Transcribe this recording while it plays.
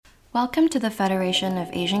Welcome to the Federation of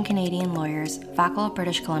Asian Canadian Lawyers, FACL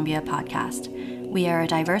British Columbia podcast. We are a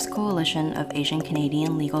diverse coalition of Asian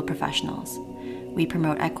Canadian legal professionals. We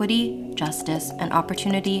promote equity, justice, and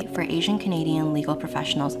opportunity for Asian Canadian legal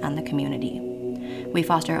professionals and the community. We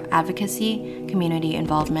foster advocacy, community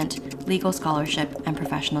involvement, legal scholarship, and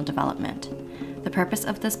professional development. The purpose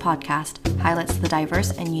of this podcast highlights the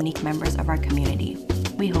diverse and unique members of our community.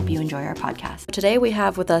 We hope you enjoy our podcast. Today we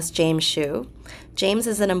have with us James Hsu. James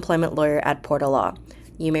is an employment lawyer at PortaLaw.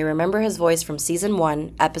 You may remember his voice from Season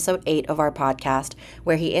 1, Episode 8 of our podcast,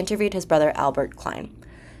 where he interviewed his brother Albert Klein.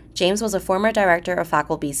 James was a former director of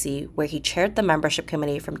FACL BC, where he chaired the membership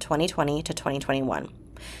committee from 2020 to 2021.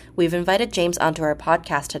 We've invited James onto our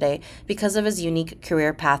podcast today because of his unique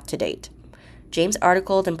career path to date. James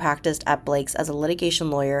articled and practiced at Blake's as a litigation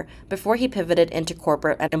lawyer before he pivoted into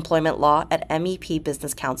corporate and employment law at MEP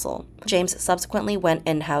Business Counsel. James subsequently went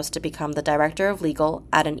in-house to become the director of legal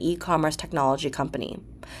at an e-commerce technology company.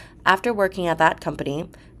 After working at that company,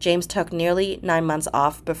 James took nearly 9 months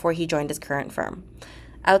off before he joined his current firm.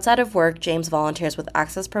 Outside of work, James volunteers with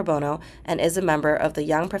Access Pro Bono and is a member of the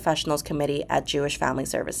Young Professionals Committee at Jewish Family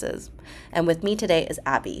Services. And with me today is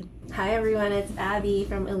Abby. Hi everyone, it's Abby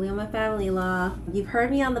from Illuma Family Law. You've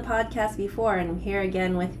heard me on the podcast before, and I'm here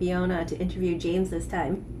again with Fiona to interview James this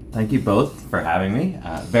time. Thank you both for having me.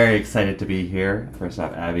 Very excited to be here. First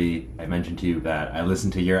off, Abby, I mentioned to you that I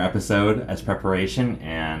listened to your episode as preparation,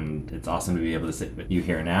 and it's awesome to be able to sit with you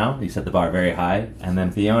here now. You set the bar very high. And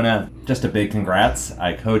then Fiona, just a big congrats.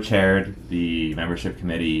 I co-chaired the membership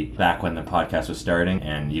committee back when the podcast was starting,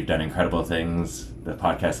 and you've done incredible things. The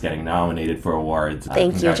podcast getting nominated for awards.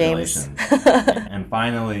 Thank you, James. And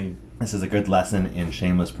finally, this is a good lesson in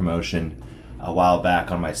shameless promotion. A while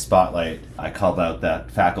back on my spotlight, I called out that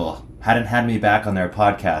FACL hadn't had me back on their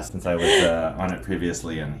podcast since I was on it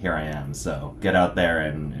previously, and here I am. So get out there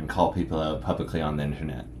and call people out publicly on the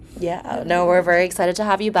internet. Yeah, no, we're very excited to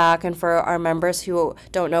have you back. And for our members who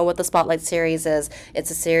don't know what the Spotlight series is,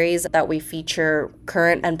 it's a series that we feature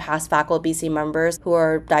current and past FACL BC members who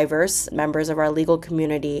are diverse members of our legal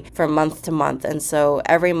community from month to month. And so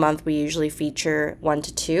every month we usually feature 1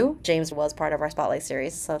 to 2. James was part of our Spotlight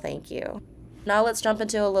series, so thank you. Now let's jump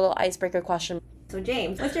into a little icebreaker question. So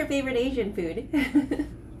James, what's your favorite Asian food?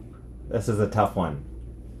 This is a tough one.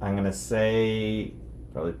 I'm going to say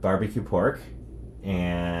probably barbecue pork.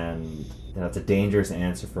 And that's a dangerous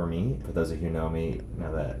answer for me. For those of you who know me,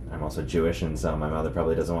 know that I'm also Jewish, and so my mother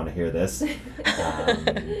probably doesn't want to hear this.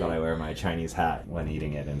 But I wear my Chinese hat when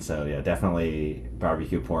eating it. And so, yeah, definitely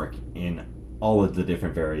barbecue pork in all of the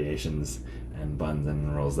different variations and buns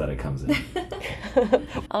and rolls that it comes in.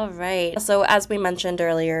 All right. So as we mentioned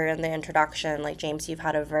earlier in the introduction, James, you've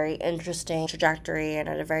had a very interesting trajectory and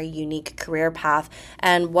a very unique career path.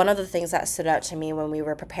 And one of the things that stood out to me when we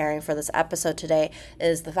were preparing for this episode today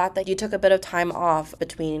is the fact that you took a bit of time off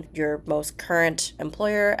between your most current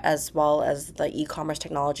employer as well as the e-commerce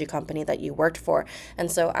technology company that you worked for.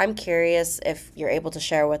 And so I'm curious if you're able to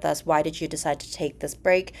share with us, why did you decide to take this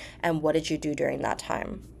break and what did you do during that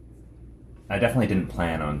time? I definitely didn't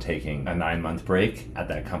plan on taking a 9-month break at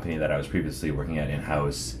that company that I was previously working at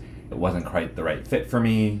in-house. It wasn't quite the right fit for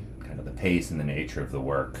me. Kind of the pace and the nature of the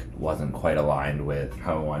work wasn't quite aligned with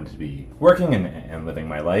how I wanted to be working and living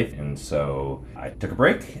my life. And so I took a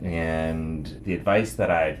break, and the advice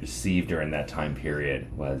that I received during that time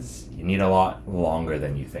period was you need a lot longer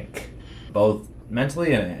than you think, both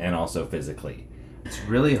mentally and also physically. It's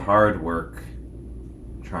really hard work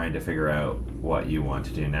trying to figure out what you want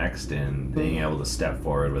to do next and being able to step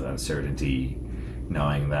forward with uncertainty,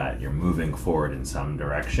 knowing that you're moving forward in some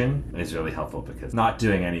direction is really helpful, because not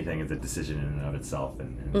doing anything is a decision in and of itself.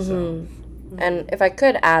 And if I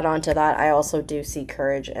could add on to that, I also do see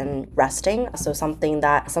courage in resting. So something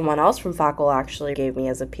that someone else from FACL actually gave me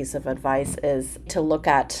as a piece of advice is to look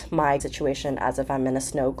at my situation as if I'm in a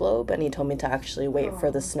snow globe. And he told me to actually wait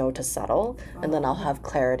for the snow to settle, and then I'll have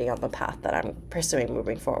clarity on the path that I'm pursuing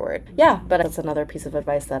moving forward. Yeah, but it's another piece of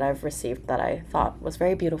advice that I've received that I thought was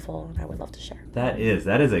very beautiful and I would love to share. That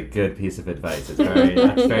is a good piece of advice.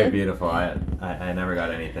 That's very beautiful. I never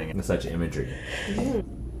got anything with such imagery.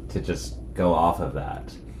 To just go off of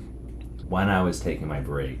that, when I was taking my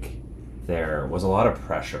break, there was a lot of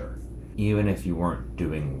pressure, even if you weren't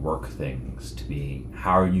doing work things, to be,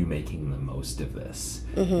 how are you making the most of this?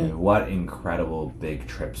 What incredible big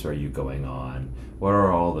trips are you going on? What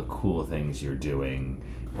are all the cool things you're doing?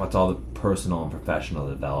 What's all the personal and professional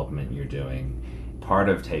development you're doing? Part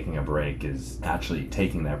of taking a break is actually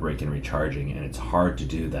taking that break and recharging, and it's hard to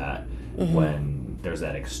do that when there's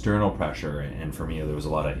that external pressure, and for me there was a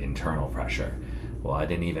lot of internal pressure. well, I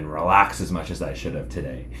didn't even relax as much as I should have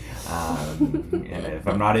today. And if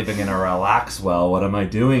I'm not even going to relax well, what am I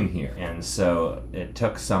doing here? And so it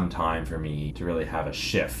took some time for me to really have a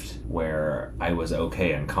shift where I was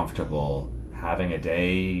okay and comfortable having a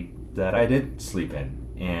day that I did sleep in.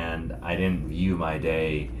 And I didn't view my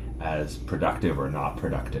day as productive or not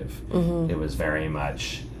productive. It was very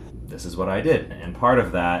much, this is what I did. And part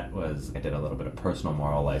of that was I did a little bit of personal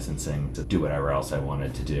moral licensing to do whatever else I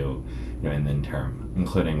wanted to do, in the interim,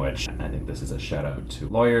 including which I think this is a shout out to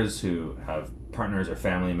lawyers who have partners or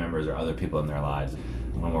family members or other people in their lives.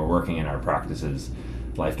 When we're working in our practices,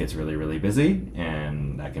 life gets really, really busy,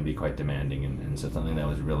 and that can be quite demanding. And so something that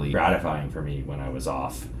was really gratifying for me when I was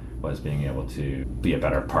off was being able to be a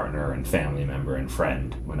better partner and family member and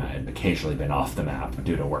friend when I had occasionally been off the map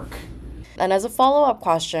due to work. And as a follow-up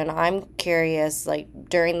question, I'm curious,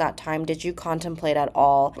 during that time, did you contemplate at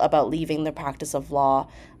all about leaving the practice of law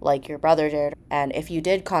like your brother did? And if you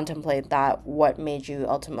did contemplate that, what made you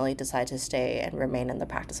ultimately decide to stay and remain in the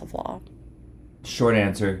practice of law? Short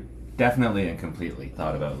answer, definitely and completely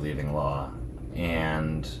thought about leaving law.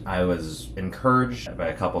 And I was encouraged by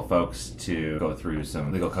a couple folks to go through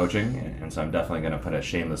some legal coaching. And so I'm definitely going to put a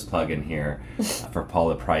shameless plug in here for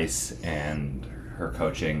Paula Price and her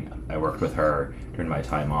coaching. I worked with her during my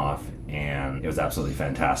time off, and it was absolutely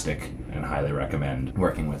fantastic, and highly recommend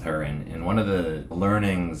working with her. And one of the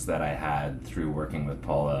learnings that I had through working with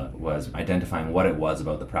Paula was identifying what it was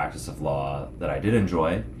about the practice of law that I did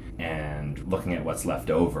enjoy, and looking at what's left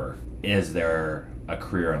over. Is there a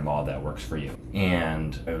career in law that works for you?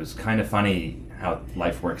 And it was kind of funny how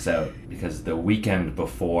life works out, because the weekend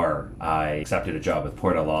before I accepted a job with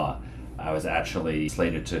PortaLaw, I was actually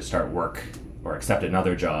slated to start work or accept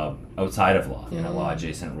another job outside of law, in a law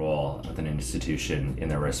adjacent role with an institution in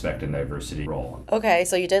their respect and diversity role. Okay,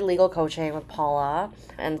 so you did legal coaching with Paula,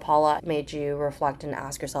 and Paula made you reflect and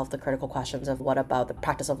ask yourself the critical questions of what about the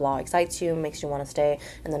practice of law excites you, makes you want to stay,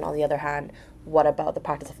 and then on the other hand, what about the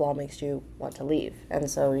practice of law makes you want to leave?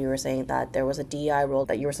 And so you were saying that there was a DEI role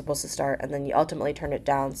that you were supposed to start, and then you ultimately turned it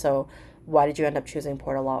down. So why did you end up choosing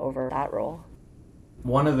PortaLaw over that role?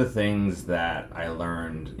 One of the things that I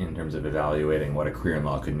learned in terms of evaluating what a career in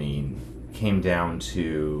law could mean came down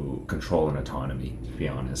to control and autonomy, to be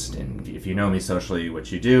honest. And if you know me socially,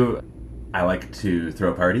 what you do, I like to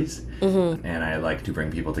throw parties, and I like to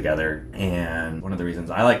bring people together. And one of the reasons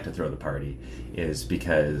I like to throw the party is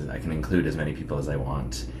because I can include as many people as I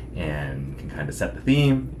want and can kind of set the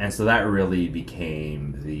theme. And so that really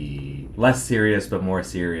became the less serious but more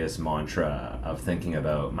serious mantra of thinking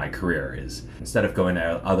about my career, is instead of going to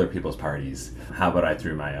other people's parties, how about I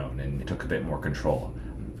threw my own and took a bit more control.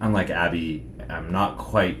 Unlike Abby, I'm not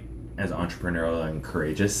quite as entrepreneurial and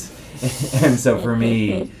courageous. And so for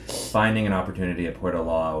me, finding an opportunity at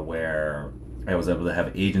PortaLaw where I was able to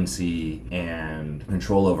have agency and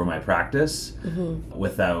control over my practice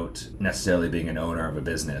without necessarily being an owner of a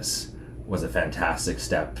business was a fantastic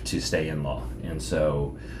step to stay in law. And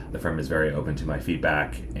so the firm is very open to my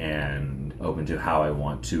feedback and open to how I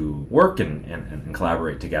want to work and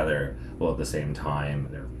collaborate together, while at the same time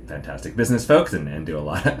they're fantastic business folks and do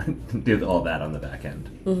all that on the back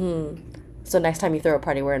end. So next time you throw a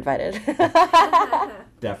party, we're invited.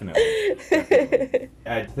 Definitely.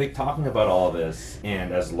 I think talking about all this,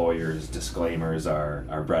 and as lawyers, disclaimers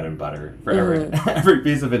are bread and butter for every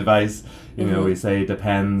piece of advice. We say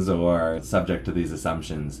depends or subject to these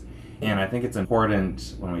assumptions. And I think it's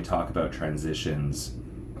important when we talk about transitions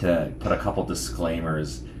to put a couple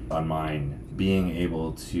disclaimers on mine. Being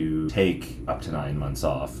able to take up to 9 months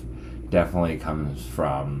off definitely comes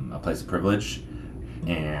from a place of privilege,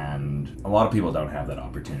 and a lot of people don't have that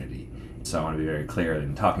opportunity. So I want to be very clear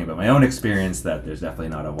in talking about my own experience that there's definitely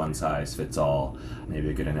not a one-size-fits-all. Maybe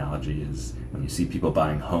a good analogy is when you see people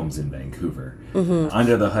buying homes in Vancouver.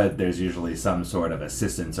 Under the hood, there's usually some sort of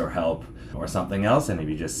assistance or help or something else, and if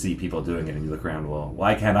you just see people doing it and you look around, well,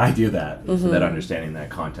 why can't I do that? Without understanding that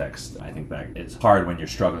context, I think that it's hard when you're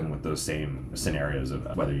struggling with those same scenarios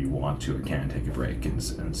of whether you want to or can take a break.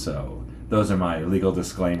 And so those are my legal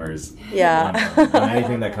disclaimers on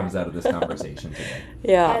anything that comes out of this conversation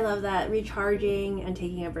today. I love that. Recharging and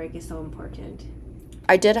taking a break is so important.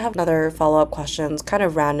 I did have another follow-up question, kind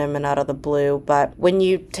of random and out of the blue, but when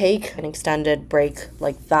you take an extended break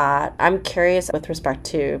like that, I'm curious with respect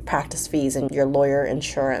to practice fees and your lawyer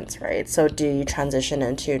insurance, right? So do you transition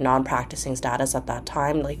into non-practicing status at that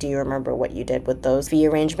time? Do you remember what you did with those fee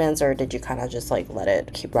arrangements, or did you kind of just let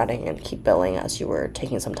it keep running and keep billing as you were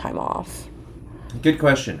taking some time off? Good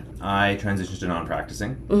question. I transitioned to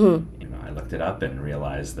non-practicing. I looked it up and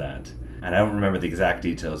realized that And I don't remember the exact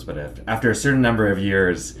details, but after a certain number of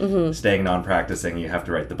years staying non-practicing, you have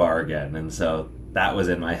to write the bar again. And so that was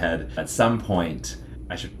in my head. At some point,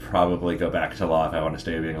 I should probably go back to law if I want to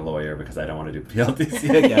stay being a lawyer, because I don't want to do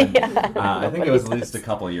PLTC again. I think it was at least a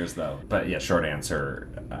couple of years, though. But yeah, short answer,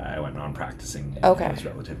 I went non-practicing. Okay. It was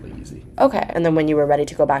relatively easy. Okay. And then when you were ready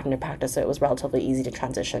to go back into practice, it was relatively easy to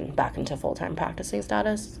transition back into full-time practicing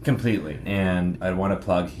status? Completely. And I want to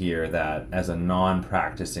plug here that as a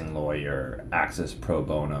non-practicing lawyer, Access Pro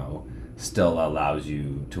Bono still allows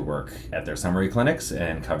you to work at their summary clinics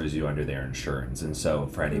and covers you under their insurance. And so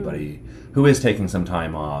for anybody who is taking some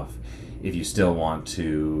time off, if you still want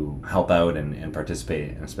to help out and participate,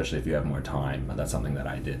 and especially if you have more time, that's something that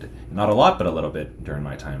I did. Not a lot, but a little bit during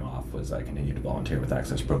my time off, was I continued to volunteer with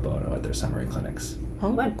Access Pro Bono at their summary clinics.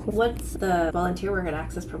 Oh, What's the volunteer work at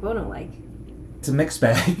Access Pro Bono like? It's a mixed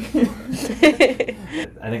bag.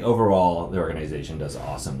 I think overall the organization does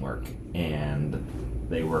awesome work, and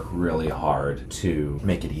they work really hard to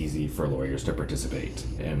make it easy for lawyers to participate.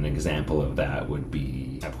 An example of that would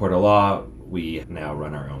be at PortaLaw, we now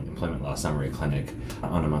run our own employment law summary clinic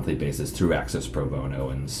on a monthly basis through Access Pro Bono.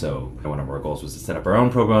 And so one of our goals was to set up our own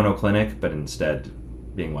pro bono clinic, but instead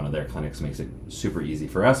being one of their clinics makes it super easy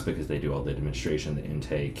for us because they do all the administration, the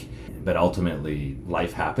intake. But ultimately,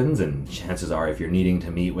 life happens, and chances are if you're needing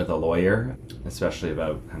to meet with a lawyer, especially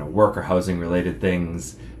about kind of work or housing related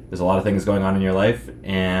things, there's a lot of things going on in your life,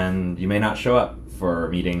 and you may not show up for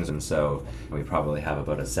meetings. And so we probably have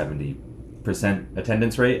about a 70%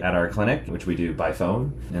 attendance rate at our clinic, which we do by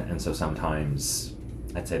phone. And so sometimes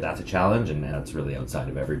I'd say that's a challenge, and that's really outside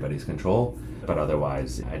of everybody's control. But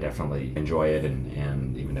otherwise, I definitely enjoy it,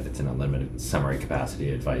 and even if it's in a limited summary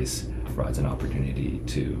capacity, advice provides an opportunity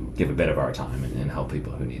to give a bit of our time and help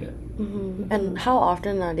people who need it. Mm-hmm. And how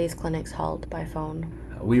often are these clinics held by phone?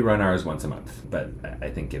 We run ours once a month, but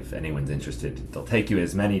I think if anyone's interested, they'll take you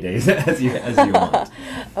as many days as you want.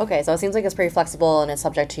 Okay, so it seems like it's pretty flexible and it's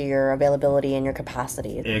subject to your availability and your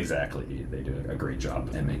capacity. Exactly. They do a great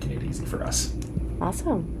job at making it easy for us.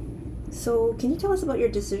 Awesome. So can you tell us about your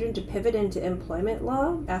decision to pivot into employment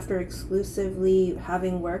law after exclusively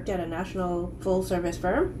having worked at a national full-service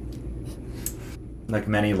firm? Like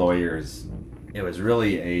many lawyers, it was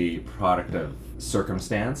really a product of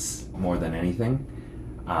circumstance more than anything.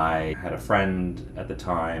 I had a friend at the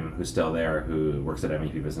time who's still there who works at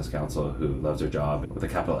MEP Business Counsel who loves her job with a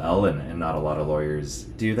capital L, and not a lot of lawyers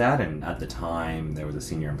do that. And at the time, there was a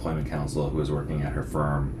senior employment counsel who was working at her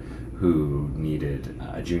firm who needed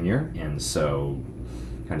a junior. And so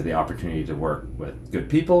kind of the opportunity to work with good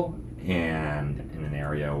people and in an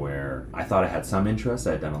area where I thought I had some interest.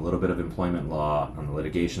 I had done a little bit of employment law on the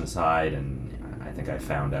litigation side, and I think I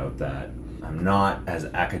found out that I'm not as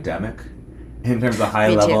academic in terms of high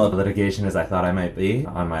level of litigation as I thought I might be.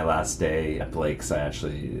 On my last day at Blake's, they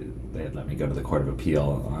had let me go to the Court of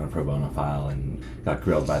Appeal on a pro bono file and got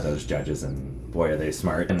grilled by those judges, and boy, are they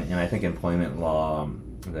smart. And I think employment law,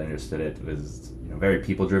 as I understood it, was very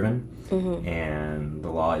people driven. Mm-hmm. And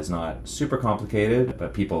the law is not super complicated,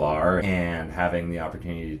 but people are. And having the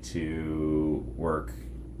opportunity to work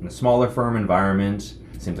in a smaller firm environment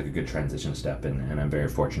seems like a good transition step, and I'm very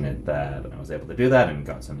fortunate that I was able to do that and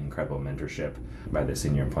got some incredible mentorship by the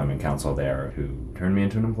senior employment counsel there who turned me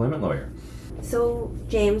into an employment lawyer. So,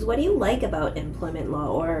 James, what do you like about employment law,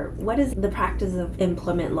 or what is the practice of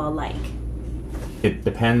employment law like? It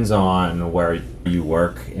depends on where you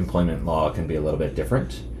work. Employment law can be a little bit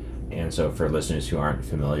different. And so for listeners who aren't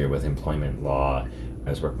familiar with employment law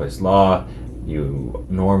as workplace law, you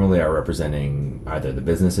normally are representing either the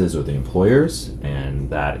businesses or the employers, and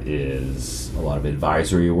that is a lot of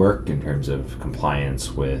advisory work in terms of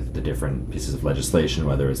compliance with the different pieces of legislation,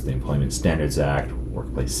 whether it's the Employment Standards Act,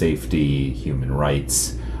 workplace safety, human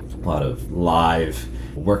rights, a lot of live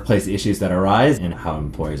workplace issues that arise and how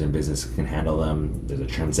employers and businesses can handle them. There's a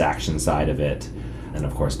transaction side of it, and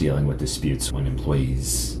of course dealing with disputes when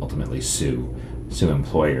employees ultimately sue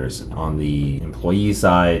employers. On the employee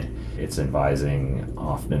side, it's advising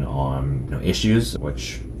often on issues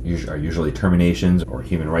which are usually terminations or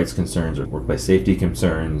human rights concerns or workplace safety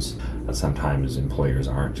concerns. Sometimes employers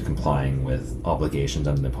aren't complying with obligations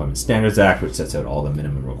under the Employment Standards Act, which sets out all the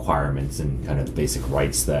minimum requirements and kind of the basic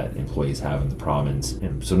rights that employees have in the province.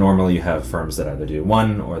 And so normally you have firms that either do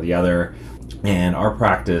one or the other. And our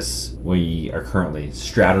practice, we are currently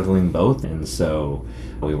straddling both. And so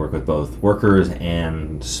we work with both workers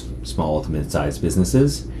and small to mid-sized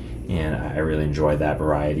businesses. And I really enjoy that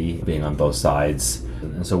variety, being on both sides.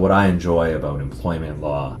 And so what I enjoy about employment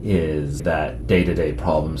law is that day-to-day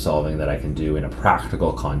problem solving that I can do in a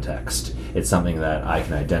practical context. It's something that I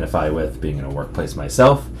can identify with being in a workplace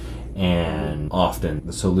myself, and often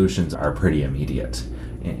the solutions are pretty immediate.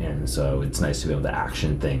 And so it's nice to be able to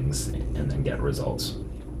action things and then get results.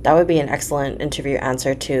 That would be an excellent interview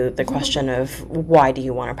answer to the question of why do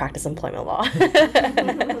you want to practice employment law?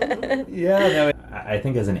 Yeah, no, I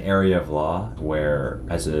think as an area of law where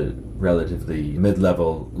as a relatively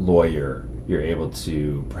mid-level lawyer, you're able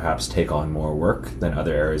to perhaps take on more work than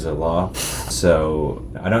other areas of law.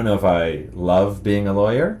 So I don't know if I love being a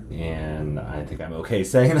lawyer, and I think I'm okay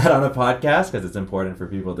saying that on a podcast because it's important for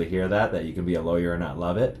people to hear that you can be a lawyer and not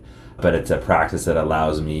love it. But it's a practice that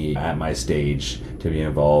allows me at my stage to be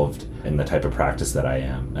involved in the type of practice that I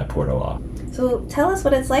am at PortaLaw. So tell us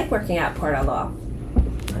what it's like working at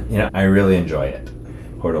PortaLaw. I really enjoy it.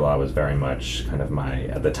 PortaLaw was very much kind of my,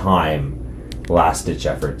 at the time, last-ditch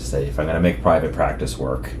effort to say, if I'm going to make private practice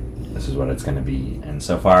work, this is what it's going to be. And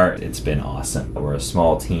so far, it's been awesome. We're a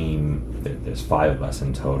small team. There's 5 of us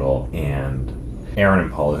in total. And Aaron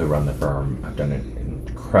and Paula, who run the firm, have done an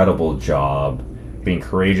incredible job being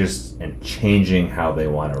courageous and changing how they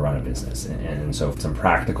want to run a business. And so some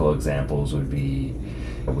practical examples would be,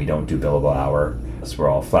 we don't do billable hour. So we're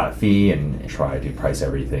all flat fee and try to price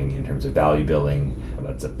everything in terms of value billing.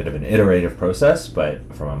 That's a bit of an iterative process,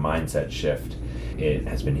 but from a mindset shift, it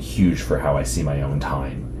has been huge for how I see my own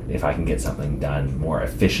time. If I can get something done more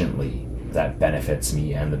efficiently, that benefits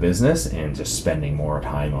me and the business, and just spending more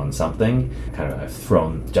time on something, kind of I've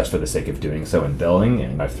thrown just for the sake of doing so in billing,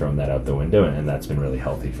 and I've thrown that out the window, and that's been really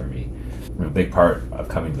healthy for me. A big part of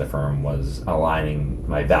coming to the firm was aligning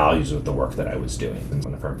my values with the work that I was doing. And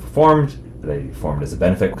when the firm formed, they formed as a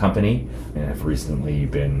benefit company, and have recently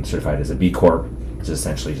been certified as a B Corp, which is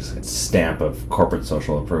essentially just a stamp of corporate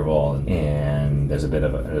social approval. And there's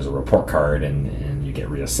a report card, and you get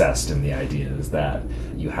reassessed. And the idea is that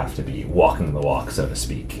you have to be walking the walk, so to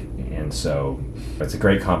speak. And so it's a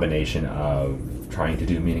great combination of trying to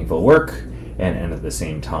do meaningful work and at the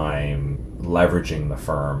same time leveraging the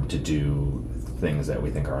firm to do things that we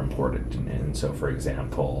think are important. And so, for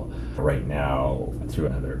example, right now, through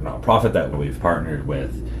another nonprofit that we've partnered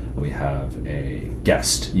with, we have a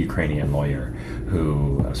guest Ukrainian lawyer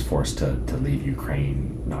who was forced to leave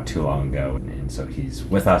Ukraine not too long ago. And so he's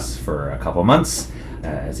with us for a couple months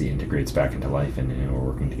as he integrates back into life, and we're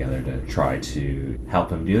working together to try to help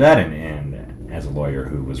him do that. And as a lawyer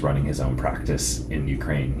who was running his own practice in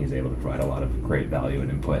Ukraine, he's able to provide a lot of great value and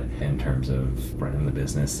input in terms of running the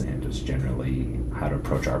business and just generally how to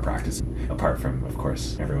approach our practice, apart from, of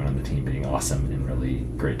course, everyone on the team being awesome and really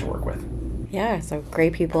great to work with. Yeah, so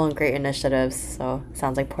great people and great initiatives. So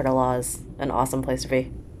sounds like PortaLaw is an awesome place to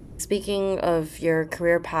be. Speaking of your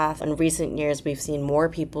career path, in recent years, we've seen more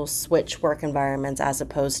people switch work environments as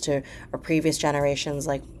opposed to our previous generations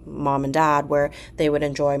like mom and dad, where they would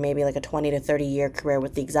enjoy maybe like a 20 to 30 year career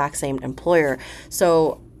with the exact same employer.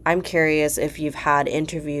 So I'm curious if you've had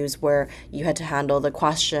interviews where you had to handle the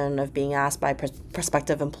question of being asked by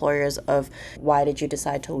prospective employers of why did you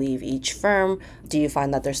decide to leave each firm? Do you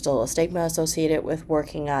find that there's still a stigma associated with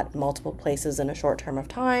working at multiple places in a short term of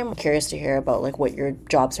time? I'm curious to hear about like what your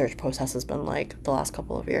job search process has been like the last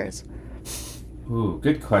couple of years. Ooh,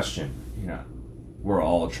 good question. We're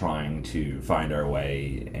all trying to find our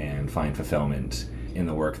way and find fulfillment in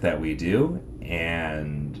the work that we do.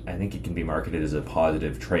 And I think it can be marketed as a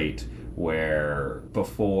positive trait where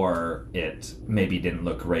before it maybe didn't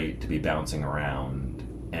look great to be bouncing around.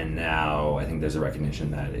 And now I think there's a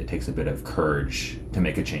recognition that it takes a bit of courage to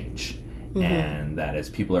make a change. Mm-hmm. And that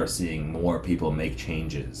as people are seeing more people make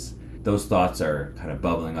changes, those thoughts are kind of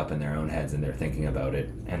bubbling up in their own heads, and they're thinking about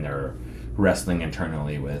it, and they're wrestling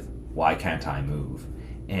internally with, why can't I move?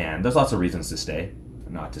 And there's lots of reasons to stay.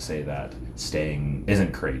 Not to say that staying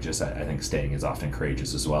isn't courageous. I think staying is often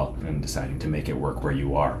courageous as well, and deciding to make it work where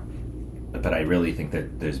you are. But I really think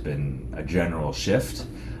that there's been a general shift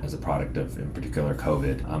as a product of, in particular,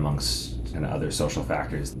 COVID, amongst other social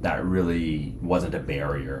factors, that really wasn't a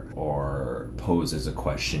barrier or poses a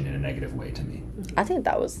question in a negative way to me. I think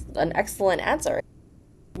that was an excellent answer.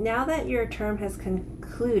 Now that your term has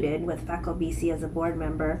concluded with Fackle BC as a board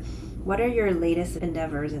member, what are your latest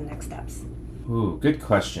endeavors and next steps? Ooh, good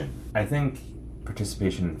question. I think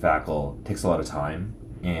participation in Fackle takes a lot of time,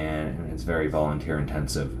 and it's very volunteer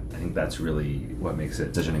intensive. I think that's really what makes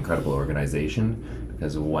it such an incredible organization,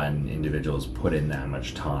 because when individuals put in that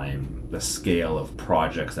much time, the scale of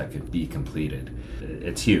projects that could be completed,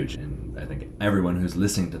 it's huge. And I think everyone who's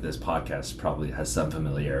listening to this podcast probably has some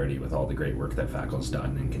familiarity with all the great work that Fackle's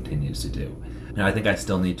done and continues to do. Now, I think I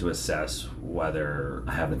still need to assess whether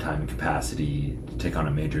I have the time and capacity to take on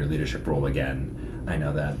a major leadership role again. I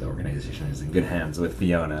know that the organization is in good hands with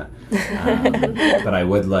Fiona, but I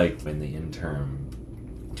would like, in the interim,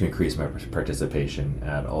 to increase my participation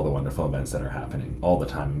at all the wonderful events that are happening all the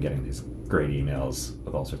time. I'm getting these great emails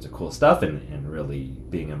with all sorts of cool stuff, and really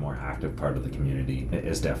being a more active part of the community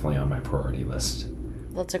is definitely on my priority list.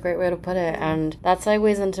 That's a great way to put it. And that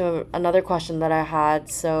segues into another question that I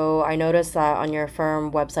had. So I noticed that on your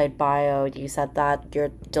firm website bio, you said that your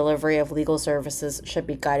delivery of legal services should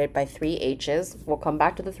be guided by 3 H's. We'll come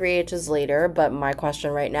back to the 3 H's later, but my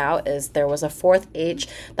question right now is there was a 4th H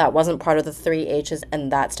that wasn't part of the 3 H's,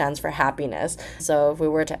 and that stands for happiness. So if we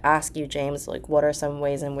were to ask you, James, like, what are some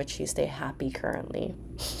ways in which you stay happy currently?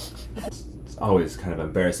 It's always kind of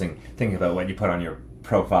embarrassing thinking about what you put on your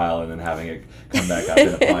profile and then having it come back up in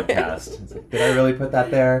a podcast. It's like, did I really put that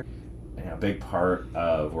there? A big part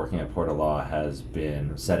of working at PortaLaw has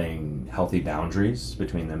been setting healthy boundaries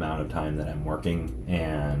between the amount of time that I'm working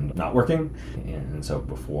and not working. And so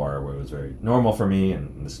before, where it was very normal for me,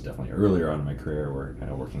 and this is definitely earlier on in my career, we're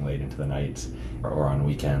kind of working late into the night or on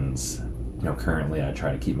weekends. Currently I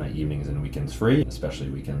try to keep my evenings and weekends free, especially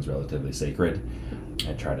weekends relatively sacred.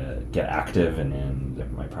 I try to get active, and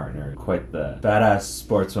my partner, quite the badass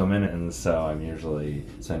sportswoman, and so I'm usually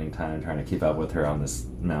spending time trying to keep up with her on this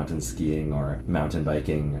mountain skiing or mountain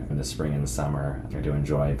biking in the spring and summer. I do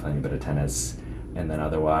enjoy playing a bit of tennis. And then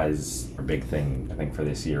otherwise, our big thing, I think, for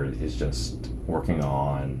this year is just working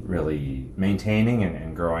on really maintaining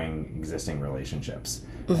and growing existing relationships.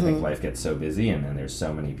 I think life gets so busy, and there's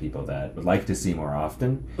so many people that would like to see more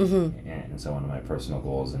often. And so one of my personal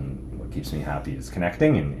goals and what keeps me happy is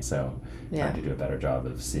connecting, and so trying to do a better job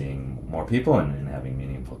of seeing more people and having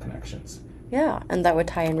meaningful connections. Yeah, and that would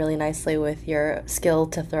tie in really nicely with your skill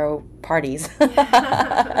to throw parties.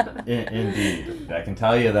 Indeed. I can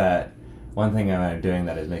tell you that one thing I'm doing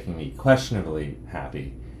that is making me questionably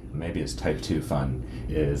happy, maybe it's type 2 fun,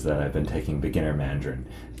 is that I've been taking beginner Mandarin.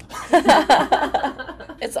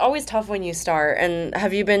 It's always tough when you start. And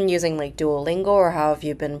have you been using like Duolingo, or how have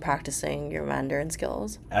you been practicing your Mandarin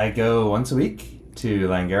skills? I go once a week to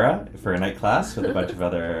Langara for a night class with a bunch of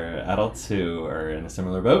other adults who are in a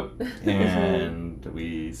similar boat, and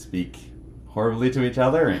we speak horribly to each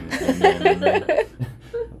other. And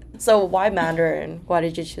So why Mandarin? Why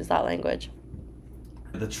did you choose that language?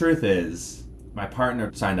 The truth is, my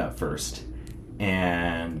partner signed up first,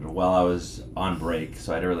 and while I was on break,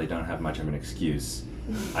 so I really don't have much of an excuse,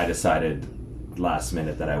 I decided last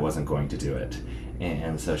minute that I wasn't going to do it.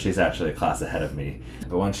 And so she's actually a class ahead of me.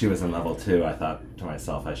 But once she was in level 2, I thought to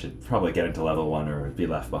myself I should probably get into level 1 or be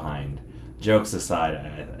left behind. Jokes aside,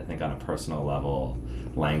 I think on a personal level,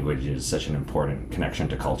 language is such an important connection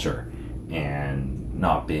to culture. And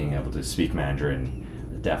not being able to speak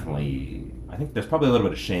Mandarin, definitely, I think there's probably a little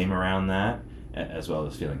bit of shame around that, as well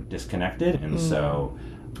as feeling disconnected. And so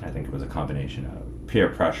I think it was a combination of peer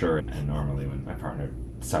pressure, and normally when my partner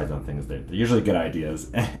decides on things, they're usually good ideas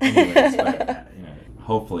anyways, but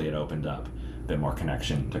hopefully it opened up a bit more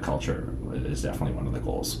connection to culture is definitely one of the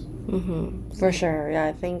goals. For sure. Yeah,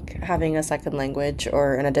 I think having a second language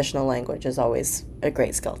or an additional language is always a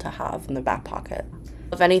great skill to have in the back pocket.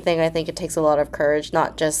 If anything, I think it takes a lot of courage,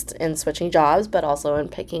 not just in switching jobs, but also in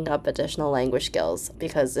picking up additional language skills.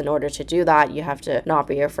 Because in order to do that, you have to not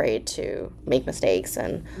be afraid to make mistakes.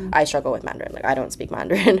 And I struggle with Mandarin. Like, I don't speak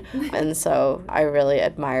Mandarin. And so I really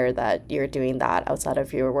admire that you're doing that outside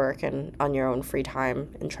of your work and on your own free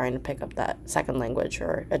time and trying to pick up that second language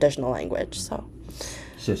or additional language. So,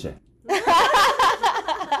 谢谢.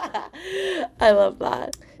 I love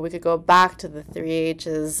that. We could go back to the 3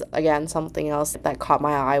 H's. Again, something else that caught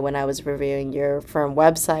my eye when I was reviewing your firm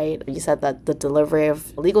website. You said that the delivery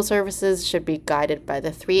of legal services should be guided by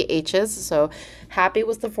the 3 H's. So happy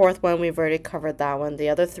was the 4th one. We've already covered that one. The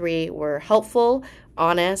other 3 were helpful,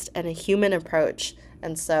 honest, and a human approach.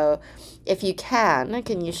 And so if you can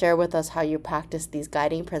you share with us how you practice these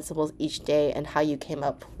guiding principles each day and how you came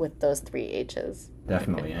up with those 3 H's?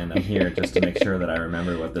 Definitely, and I'm here just to make sure that I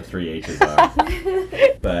remember what the 3 H's are.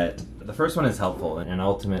 But the first one is helpful, and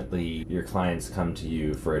ultimately your clients come to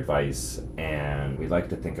you for advice, and we like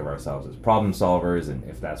to think of ourselves as problem solvers, and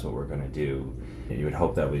if that's what we're going to do, you would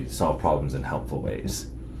hope that we solve problems in helpful ways.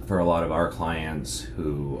 For a lot of our clients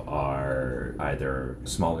who are either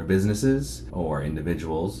smaller businesses or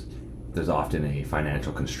individuals, there's often a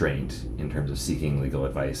financial constraint in terms of seeking legal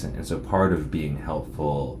advice. And so part of being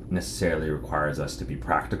helpful necessarily requires us to be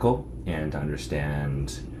practical and to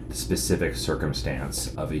understand the specific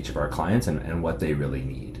circumstance of each of our clients and what they really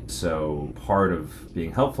need. So part of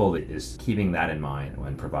being helpful is keeping that in mind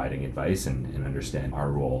when providing advice and understand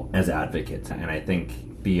our role as advocates. And I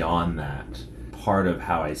think beyond that, part of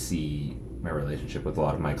how I see my relationship with a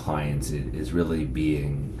lot of my clients is really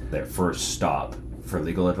being their first stop for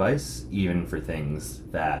legal advice, even for things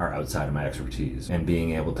that are outside of my expertise, and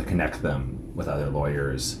being able to connect them with other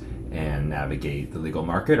lawyers and navigate the legal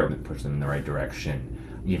market or push them in the right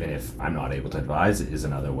direction, even if I'm not able to advise, is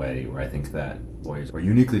another way where I think that lawyers are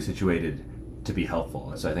uniquely situated to be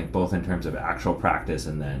helpful. So I think both in terms of actual practice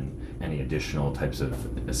and then any additional types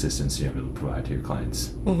of assistance you're able to provide to your clients.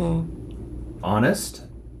 Mm-hmm. Honest.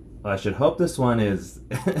 I should hope this one is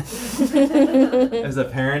as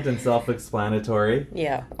apparent and self-explanatory.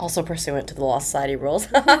 Yeah, also pursuant to the Law Society rules.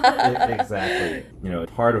 Exactly.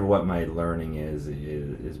 Part of what my learning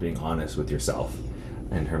is being honest with yourself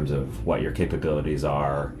in terms of what your capabilities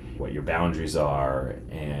are, what your boundaries are,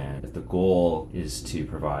 and if the goal is to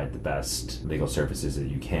provide the best legal services that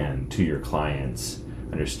you can to your clients,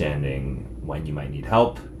 understanding when you might need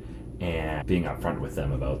help, and being upfront with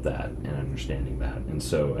them about that and understanding that. And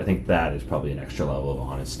so I think that is probably an extra level of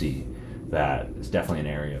honesty that is definitely an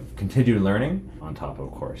area of continued learning on top of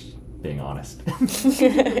course, being honest.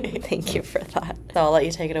 Thank you for that. So I'll let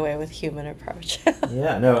you take it away with human approach.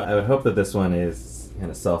 Yeah, no, I would hope that this one is kind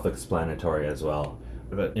of self-explanatory as well.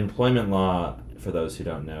 But employment law, for those who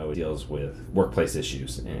don't know, deals with workplace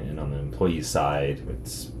issues. And on the employee side,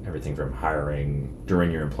 it's everything from hiring during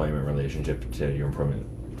your employment relationship to your employment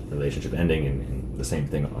relationship ending, and the same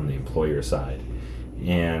thing on the employer side.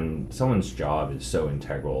 And someone's job is so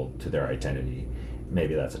integral to their identity.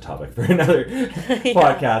 Maybe that's a topic for another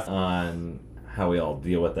podcast on how we all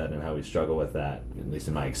deal with that and how we struggle with that. At least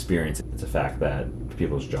in my experience, it's a fact that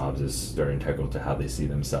people's jobs is very integral to how they see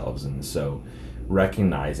themselves. And so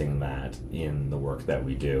recognizing that in the work that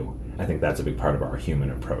we do, I think that's a big part of our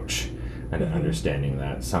human approach. And understanding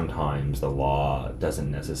that sometimes the law doesn't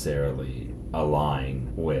necessarily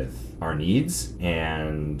align with our needs,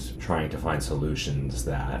 and trying to find solutions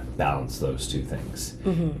that balance those two things.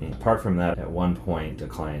 And apart from that, at one point a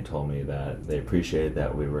client told me that they appreciated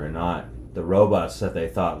that we were not the robots that they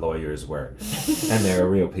thought lawyers were, and they were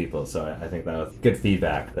real people. So I think that was good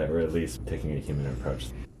feedback that we're at least taking a human approach.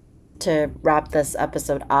 To wrap this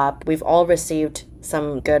episode up, we've all received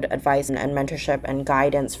some good advice and mentorship and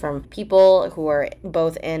guidance from people who are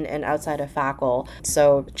both in and outside of FACL.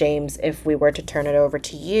 So, James, if we were to turn it over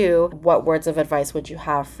to you, what words of advice would you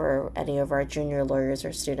have for any of our junior lawyers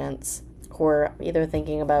or students who are either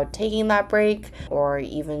thinking about taking that break or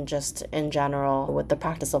even just in general with the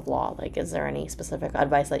practice of law? Like, is there any specific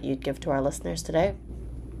advice that you'd give to our listeners today?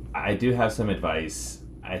 I do have some advice.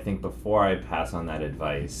 I think before I pass on that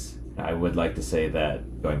advice, I would like to say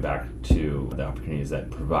that going back to the opportunities that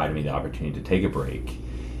provided me the opportunity to take a break,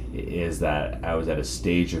 is that I was at a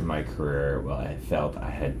stage of my career where I felt I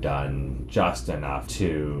had done just enough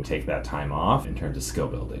to take that time off in terms of skill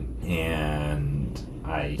building. And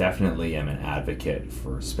I definitely am an advocate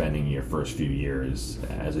for spending your first few years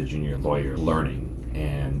as a junior lawyer learning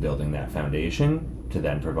and building that foundation to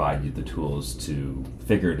then provide you the tools to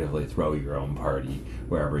figuratively throw your own party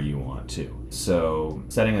wherever you want to. So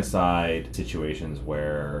setting aside situations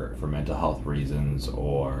where for mental health reasons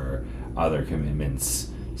or other commitments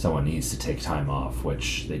someone needs to take time off,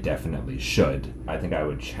 which they definitely should, I think I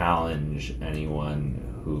would challenge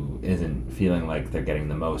anyone who isn't feeling like they're getting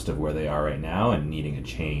the most of where they are right now and needing a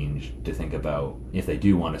change to think about if they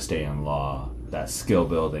do want to stay in law, that skill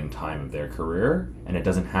building time of their career. And it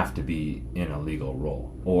doesn't have to be in a legal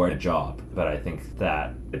role or a job, but I think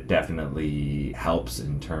that it definitely helps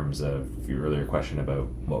in terms of your earlier question about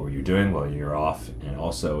what were you doing while you're off, and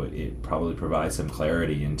also it probably provides some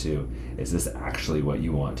clarity into, is this actually what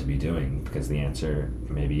you want to be doing? Because the answer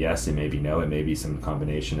may be yes, it may be no, it may be some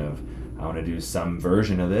combination of I want to do some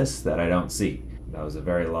version of this that I don't see. That was a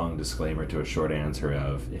very long disclaimer to a short answer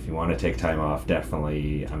of, if you want to take time off,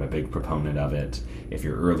 definitely, I'm a big proponent of it. If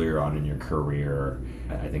you're earlier on in your career,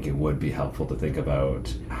 I think it would be helpful to think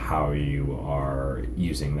about how you are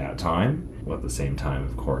using that time. While at the same time,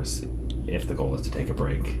 of course, if the goal is to take a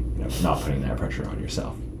break, not putting that pressure on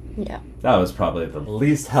yourself. Yeah. That was probably the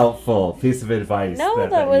least helpful piece of advice that you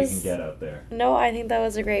can get out there. No, I think that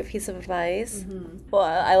was a great piece of advice. Well,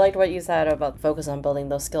 I liked what you said about focus on building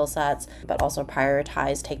those skill sets, but also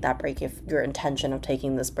prioritize, take that break if your intention of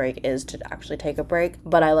taking this break is to actually take a break.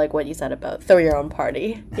 But I like what you said about throw your own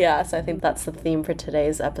party. Yeah, so I think that's the theme for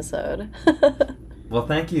today's episode. Well,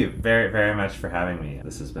 thank you very, very much for having me.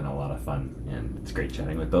 This has been a lot of fun, and it's great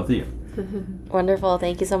chatting with both of you. Wonderful.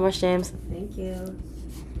 Thank you so much, James. Thank you.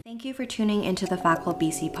 Thank you for tuning into the FACL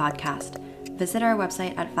BC podcast. Visit our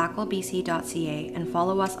website at faclbc.ca and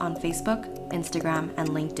follow us on Facebook, Instagram, and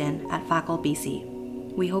LinkedIn at FACL BC.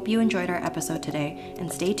 We hope you enjoyed our episode today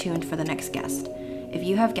and stay tuned for the next guest. If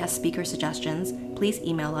you have guest speaker suggestions, please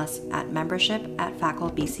email us at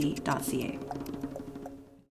membership@faclbc.ca.